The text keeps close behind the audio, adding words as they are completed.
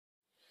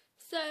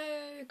So,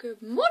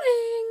 good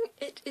morning!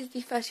 It is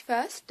the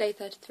 31st, day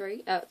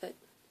 33, what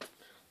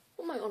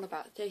am I on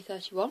about? Day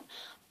 31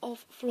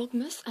 of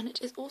Vlogmas, and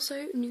it is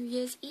also New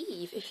Year's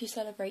Eve, if you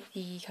celebrate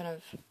the kind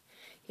of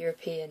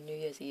European New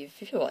Year's Eve.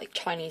 If you're like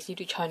Chinese, you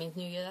do Chinese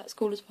New Year, that's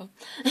cool as well.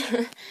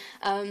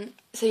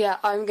 So yeah,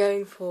 I'm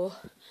going for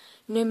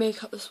no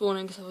makeup this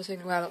morning because I was going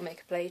to wear a lot of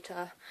makeup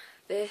later.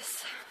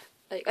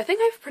 I think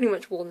I've pretty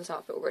much worn this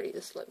outfit already,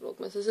 this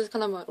Vlogmas. This is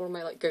kind of one of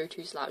my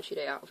go-to slouchy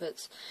day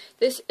outfits.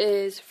 This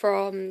is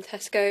from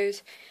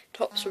Tesco's,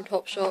 tops from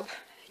Topshop,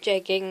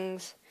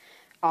 jeggings,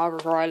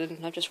 River Island,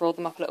 and I've just rolled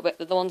them up a little bit.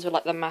 They're the ones with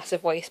like the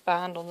massive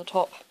waistband on the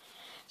top.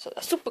 So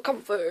they're super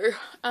comfy.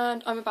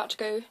 And I'm about to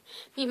go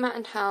meet Matt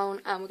in town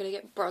and we're going to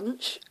get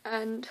brunch.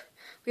 And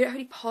we don't have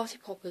any party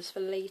poppers for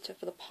later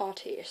for the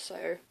party, so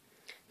I'm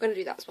going to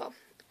do that as well.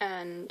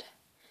 And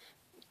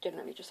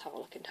generally just have a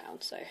look in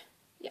town, so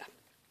yeah.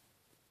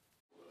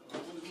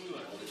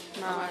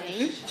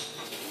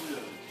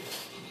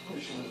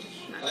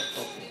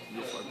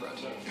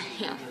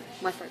 Yeah,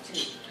 my friend.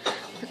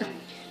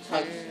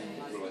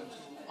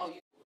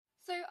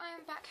 So I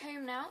am back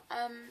home now.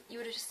 You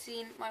would have just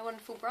seen my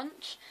wonderful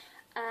brunch,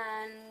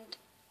 and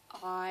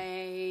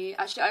I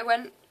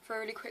went for a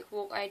really quick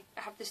walk. I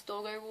have this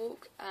doggo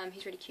walk.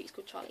 He's really cute. He's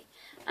called Charlie,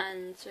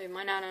 and so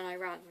my nana and I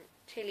ran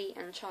Tilly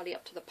and Charlie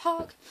up to the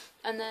park,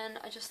 and then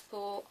I just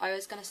thought I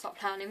was going to start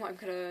planning what I'm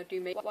going to do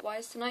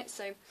makeup-wise tonight,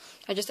 so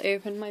I just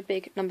opened my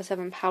big No.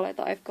 7 palette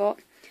that I've got,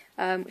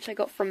 which I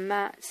got from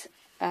Matt,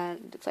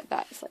 and it's like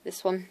that, it's like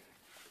this one,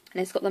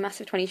 and it's got the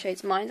massive 20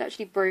 shades. Mine's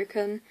actually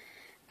broken,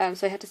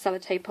 so I had to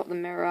sellotape up the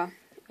mirror.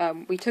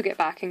 We took it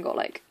back and got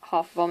like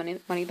half of our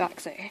money back,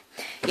 so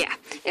yeah,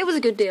 it was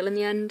a good deal in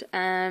the end.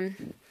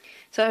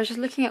 So I was just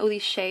looking at all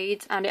these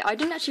shades, and I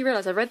didn't actually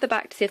realise, I read the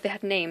back to see if they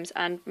had names,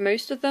 and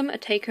most of them are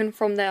taken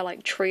from their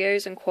like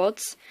trios and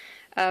quads.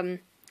 So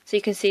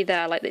you can see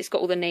there, like, it's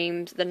got all the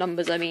names, the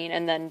numbers I mean,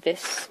 and then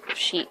this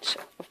sheet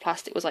of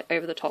plastic was like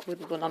over the top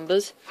with all the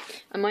numbers.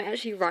 I might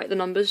actually write the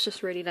numbers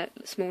just really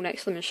small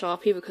next to them in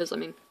Sharpie, because I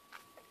mean,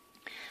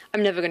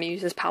 I'm never going to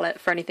use this palette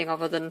for anything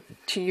other than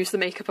to use the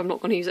makeup. I'm not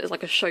going to use it as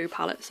like a show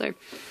palette, so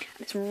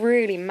it's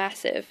really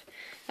massive.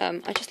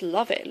 I just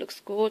love it. It looks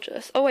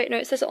gorgeous. Oh wait, no,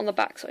 it says it on the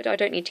back, so I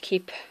don't need to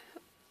keep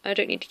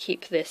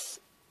this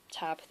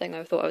tab thing.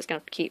 I thought I was going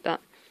to have to keep that.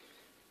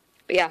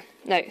 But yeah,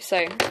 no,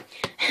 so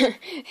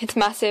it's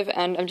massive,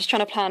 and I'm just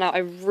trying to plan out. I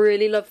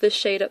really love this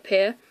shade up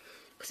here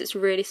because it's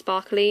really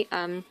sparkly.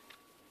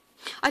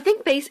 I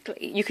think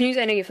basically you can use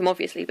any of them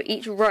obviously, but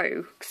each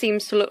row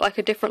seems to look like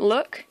a different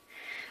look.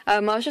 I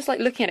was just like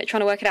looking at it,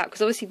 trying to work it out,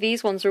 because obviously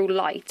these ones are all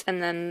light,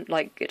 and then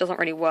like it doesn't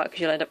really work because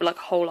you'll end up with like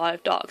a whole eye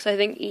of dark. So I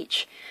think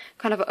each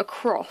kind of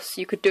across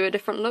you could do a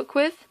different look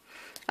with,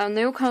 and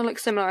they all kind of look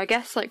similar. I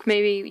guess like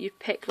maybe you'd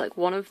pick like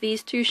one of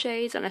these two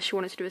shades unless you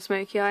wanted to do a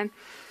smoky eye,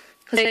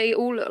 because they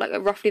all look like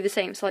roughly the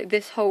same. So like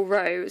this whole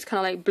row is kind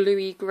of like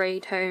bluey grey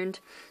toned.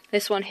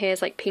 This one here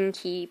is like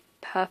pinky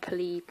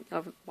purpley,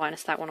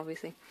 minus that one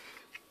obviously,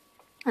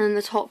 and then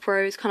the top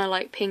row is kind of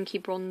like pinky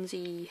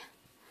bronzy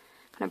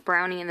kind of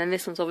brownie, and then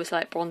this one's obviously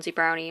like bronzy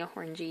brownie,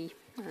 orangey,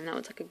 and that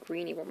one's like a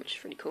greeny one, which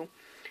is really cool.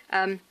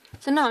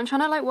 So now I'm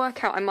trying to like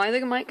work out, I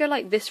might go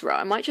like this row,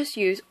 I might just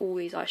use all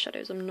these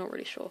eyeshadows, I'm not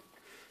really sure.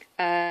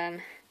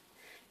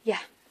 Yeah,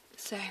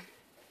 so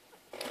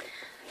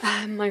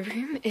my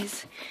room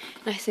is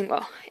nice and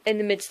well in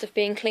the midst of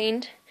being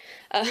cleaned.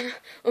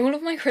 All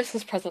of my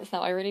Christmas presents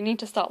now, I really need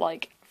to start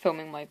like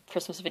filming my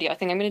Christmas video. I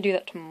think I'm going to do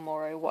that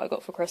tomorrow, what I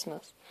got for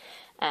Christmas.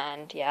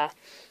 And yeah,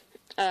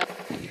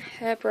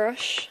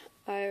 hairbrush.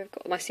 I've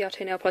got my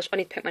CR2 nail polish. I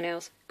need to paint my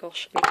nails.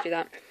 Gosh, I need to do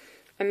that.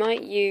 I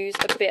might use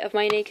a bit of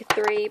my Naked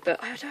 3,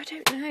 but I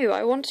don't know.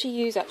 I want to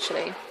use,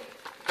 actually,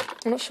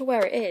 I'm not sure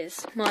where it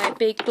is, my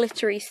big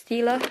glittery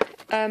Steeler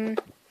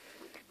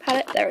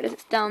palette. There it is,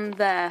 it's down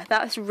there.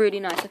 That's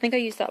really nice. I think I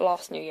used that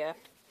last New Year.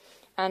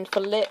 And for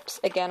lips,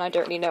 again, I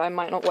don't really know. I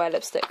might not wear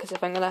lipstick, because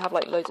if I'm going to have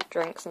like loads of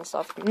drinks and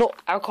stuff,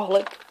 not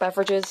alcoholic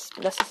beverages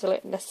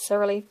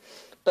necessarily,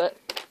 but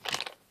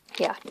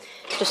yeah,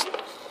 just...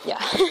 yeah.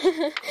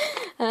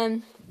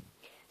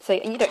 So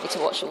you don't need to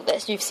watch all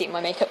this. You've seen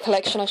my makeup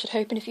collection, I should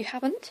hope, and if you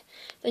haven't,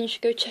 then you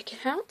should go check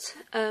it out.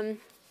 It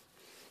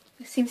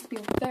seems to be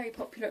very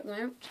popular at the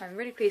moment, which I'm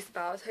really pleased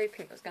about. I was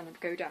hoping it was going to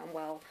go down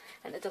well,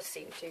 and it does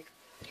seem to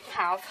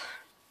have.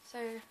 So,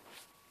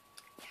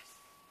 yes.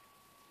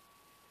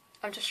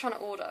 I'm just trying to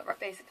order, right,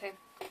 basically.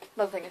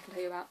 Another thing I can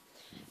tell you about.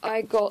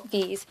 I got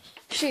these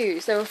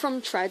shoes. They were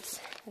from Treads.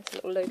 There's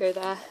a little logo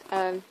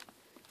there.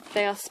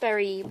 They are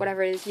Sperry,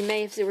 whatever it is. You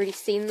may have already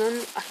seen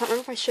them. I can't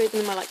remember if I showed them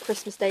in my like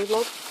Christmas Day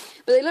vlog,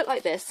 but they look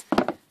like this,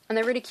 and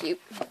they're really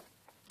cute.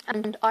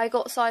 And I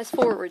got size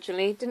 4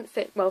 originally. Didn't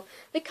fit well.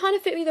 They kind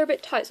of fit me. They're a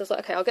bit tight, so I was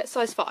like, okay, I'll get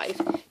size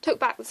 5. Took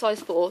back the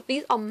size 4.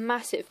 These are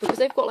massive because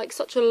they've got like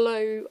such a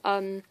low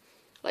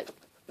like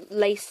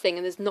lace thing,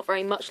 and there's not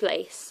very much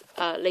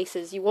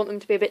laces. You want them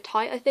to be a bit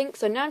tight, I think.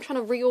 So now I'm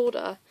trying to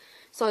reorder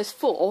size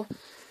 4.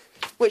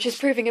 Which is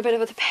proving a bit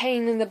of a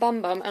pain in the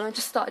bum, and I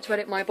just started to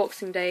edit my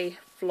Boxing Day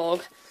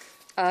vlog,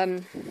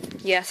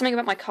 Yeah, something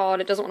about my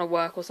card, it doesn't want to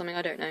work or something,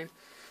 I don't know.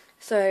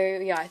 So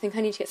yeah, I think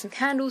I need to get some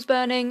candles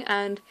burning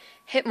and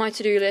hit my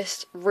to-do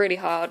list really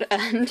hard,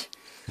 and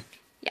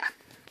yeah.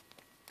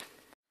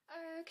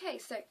 Okay,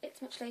 so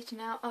it's much later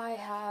now. I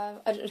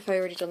don't know if I've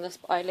already done this,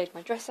 but I laid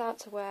my dress out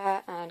to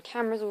wear and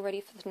camera's all ready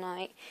for the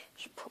night.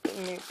 Should probably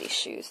move these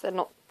shoes. They're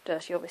not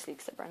dirty obviously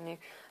because they're brand new.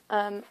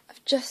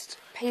 I've just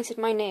painted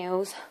my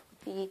nails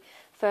with the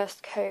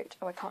first coat.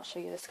 Oh, I can't show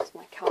you this because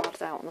my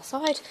card's out on the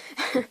side.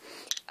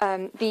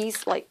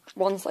 These like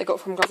ones I got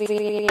from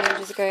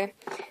ages ago.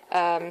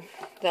 They're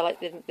like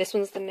this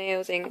one's the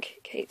Nails Ink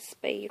Kate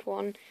Spade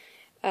one.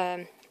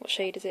 What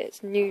shade is it?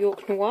 It's New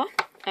York Noir.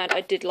 And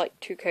I did like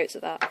 2 coats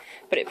of that,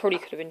 but it probably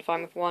could have been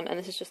fine with 1. And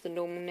this is just the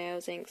normal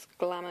Nails Inks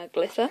Glamour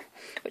Glitter,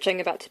 which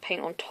I'm about to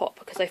paint on top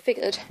because I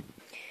figured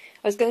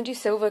I was going to do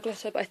silver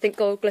glitter, but I think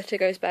gold glitter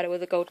goes better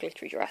with a gold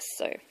glittery dress,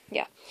 so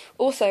yeah.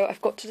 Also,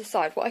 I've got to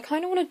decide what I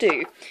kind of want to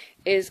do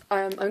is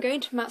I'm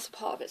going to match a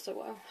part of it, so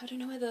I don't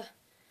know whether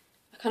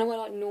I kind of wear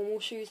like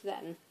normal shoes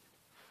then,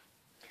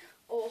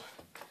 or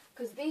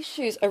because these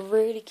shoes are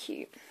really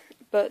cute,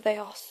 but they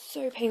are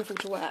so painful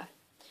to wear.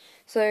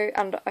 So,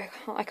 and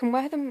I can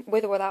wear them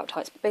with or without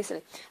tights, but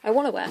basically, I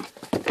want to wear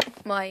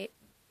my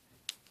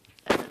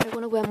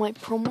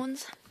prom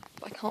ones,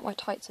 but I can't wear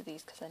tights with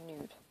these because they're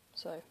nude,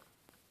 so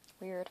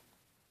weird.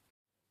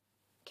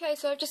 Okay,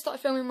 so I've just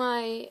started filming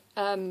my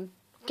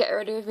get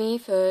ready with me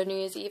for New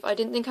Year's Eve. I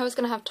didn't think I was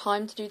going to have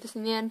time to do this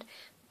in the end,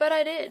 but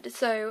I did,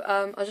 so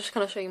I'll just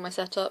kind of show you my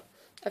setup.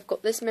 I've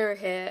got this mirror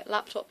here,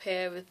 laptop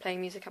here with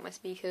playing music at my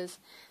speakers,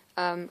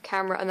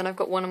 camera, and then I've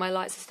got one of my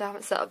lights. I still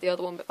haven't set up the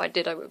other one, but if I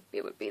did, it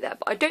would be there.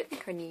 But I don't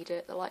think I need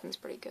it. The lighting's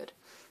pretty good.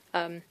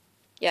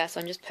 Yeah,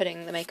 so I'm just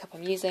putting the makeup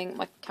I'm using.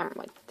 My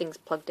thing's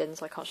plugged in,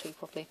 so I can't show you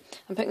properly.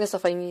 I'm putting the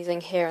stuff I'm using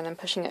here and then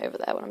pushing it over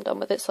there when I'm done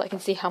with it, so I can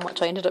see how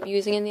much I ended up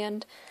using in the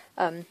end.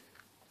 So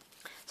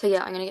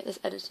yeah, I'm gonna get this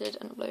edited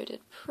and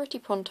uploaded pretty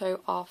pronto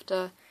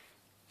after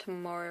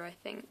tomorrow, I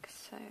think.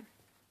 So.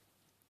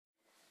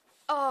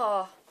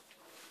 Oh,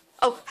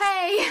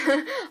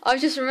 hey!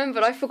 I've just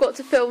remembered I forgot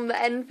to film the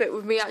end bit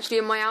with me actually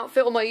in my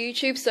outfit on my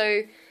YouTube,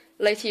 so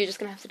later you're just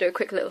going to have to do a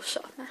quick little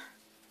shot.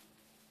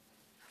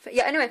 But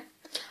yeah, anyway,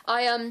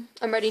 I'm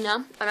ready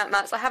now. I'm at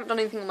Matt's. I haven't done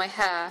anything on my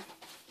hair.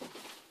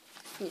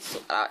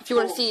 If you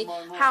want to see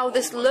how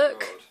this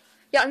look...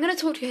 Yeah, I'm going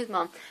to talk to his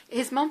mum.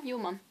 His mum? Your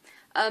mum.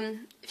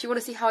 If you want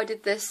to see how I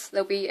did this,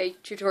 there'll be a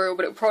tutorial,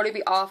 but it'll probably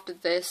be after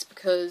this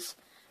because...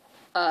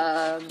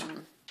 yeah,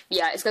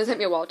 it's going to take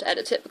me a while to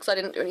edit it because I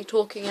didn't do any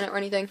talking in it or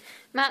anything.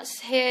 Matt's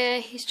here,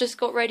 he's just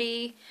got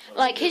ready.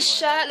 Like his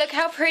shirt, look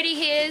how pretty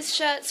he is.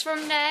 Shirt's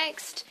from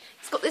Next.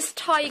 He's got this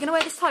tie. You're going to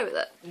wear this tie with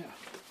it? Yeah.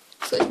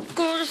 He's got a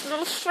gorgeous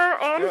little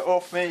shirt on. Get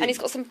off me. And he's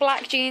got some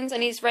black jeans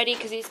and he's ready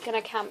because he's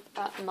going to camp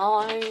at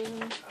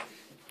mine.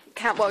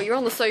 Well, you're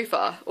on the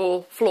sofa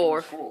or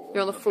floor.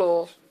 You're on the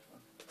floor.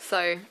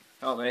 So.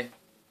 Not me.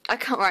 I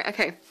can't, right,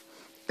 okay.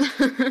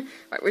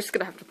 Right, we're just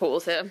going to have to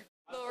pause here.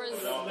 Laura's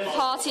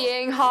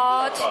partying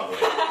hard.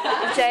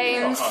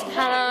 James,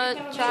 Hannah,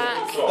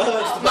 Jack,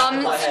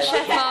 Mum,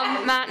 Chef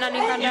Mum, Matt, Nanny,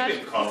 Grandad.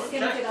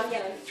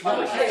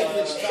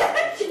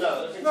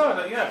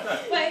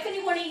 Wait, if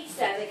anyone eats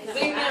there, they can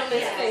zoom in on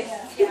this face.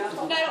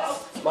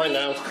 It's mine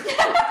now.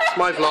 It's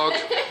my vlog.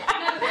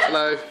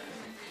 Hello.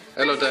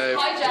 Hello, Dave.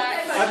 Hi,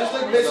 Jack. I just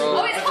think this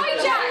Oh, it's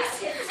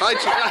hijacked.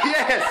 Hijacked.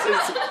 Yes,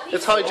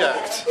 it's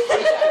hijacked.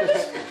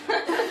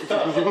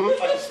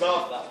 I just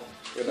laughed at that.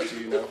 Yeah, that's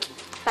you now.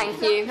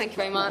 Thank you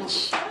very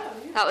much.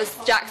 That was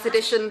Jack's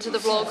addition to the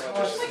vlog.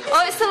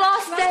 Oh, it's the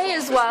last day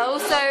as well,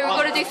 so we've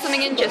got to do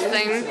something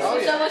interesting.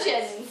 So much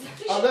ends.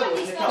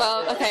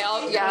 Well, okay,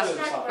 yeah.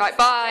 Right,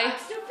 bye.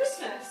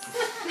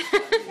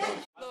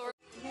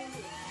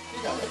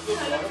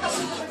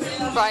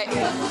 Right,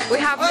 we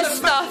have this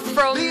stuff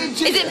from,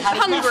 is it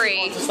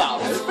Hungary? It's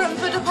from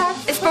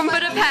Budapest. It's from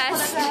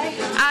Budapest,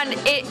 and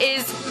it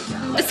is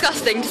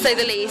disgusting to say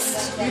the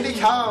least.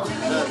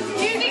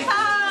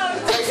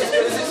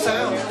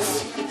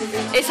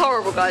 It's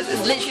horrible, guys.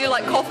 It's literally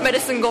like cough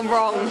medicine gone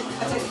wrong.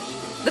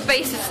 The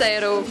faces say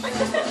it all.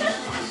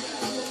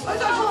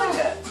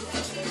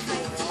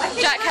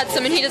 Jack had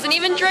some and he doesn't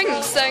even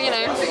drink, so you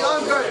know. I think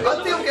I'm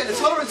getting a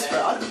tolerance for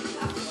it.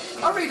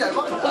 I really don't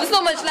mind that. Well, there's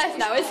not much left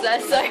now, is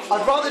there? So.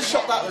 I'd rather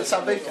shot that than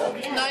Sambuca.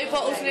 No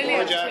bottles nearly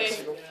empty.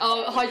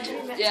 Oh,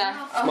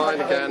 yeah. It's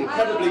mine again.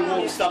 Incredibly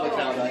warm stomach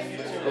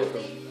nowadays.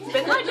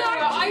 Hi,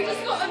 Jack. I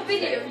just got a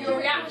video of your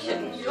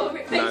reaction. Your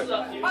face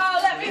look. Oh,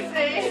 let me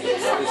see.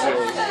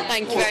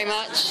 Thank you very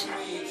much.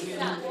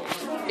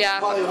 Yeah.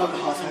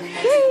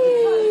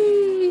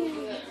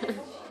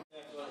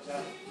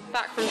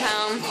 Back from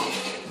town.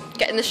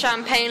 Getting the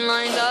champagne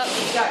lined up.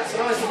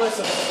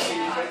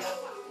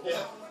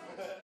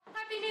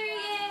 Happy New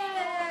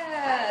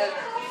Year!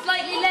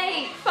 Slightly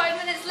late, 5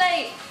 minutes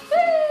late.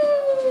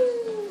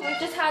 Woo! We've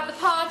just had the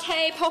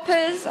party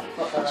poppers,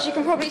 as you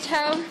can probably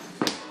tell.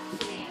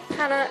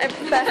 Hannah,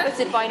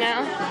 barefooted by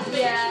now.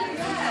 Yeah.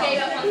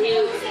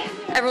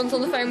 Everyone's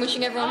on the phone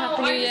wishing everyone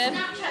Happy New Year.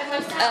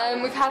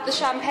 We've had the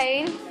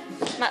champagne.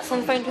 Matt's on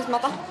the phone to his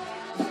mother.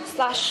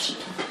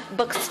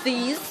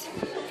 vlogmas/buxties.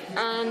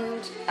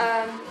 And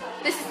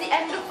this is the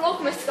end of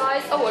Vlogmas,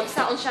 guys. Oh, I'm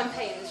sat on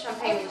champagne. There's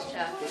champagne in this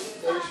chair.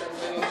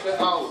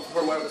 Oh,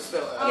 from where it was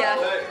still. Yeah.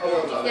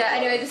 Yeah,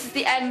 anyway, this is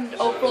the end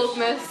of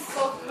Vlogmas.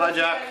 Hi,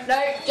 Jack. No,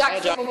 Jack, Hi,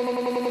 Jack. one more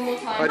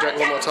time. Hi, Jack,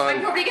 one more time.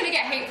 I'm probably going to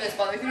get hate for this,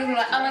 by the way. People are gonna be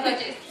like, oh my god,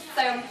 it's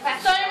so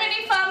unprofessional. So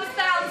many thumbs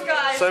downs,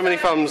 guys. So many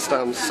thumbs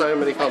downs, so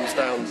many thumbs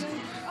downs.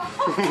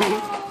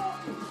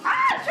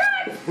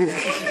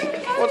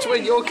 Watch where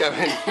you're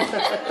going.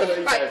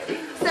 Right,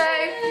 so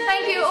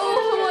thank you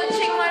all for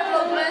watching my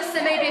Vlogmas.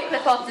 There may be a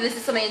clip after this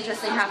if something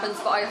interesting happens,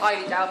 but I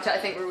highly doubt it. I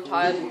think we're all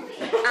tired.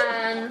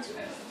 And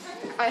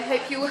I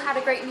hope you all had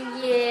a great new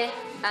year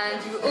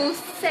and you were all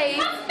safe.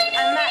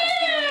 And that's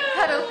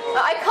cuddle.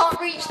 I can't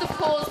reach the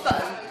pause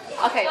button.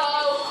 Okay,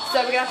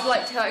 so we're gonna have to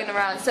like turn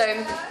around.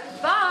 So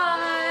bye.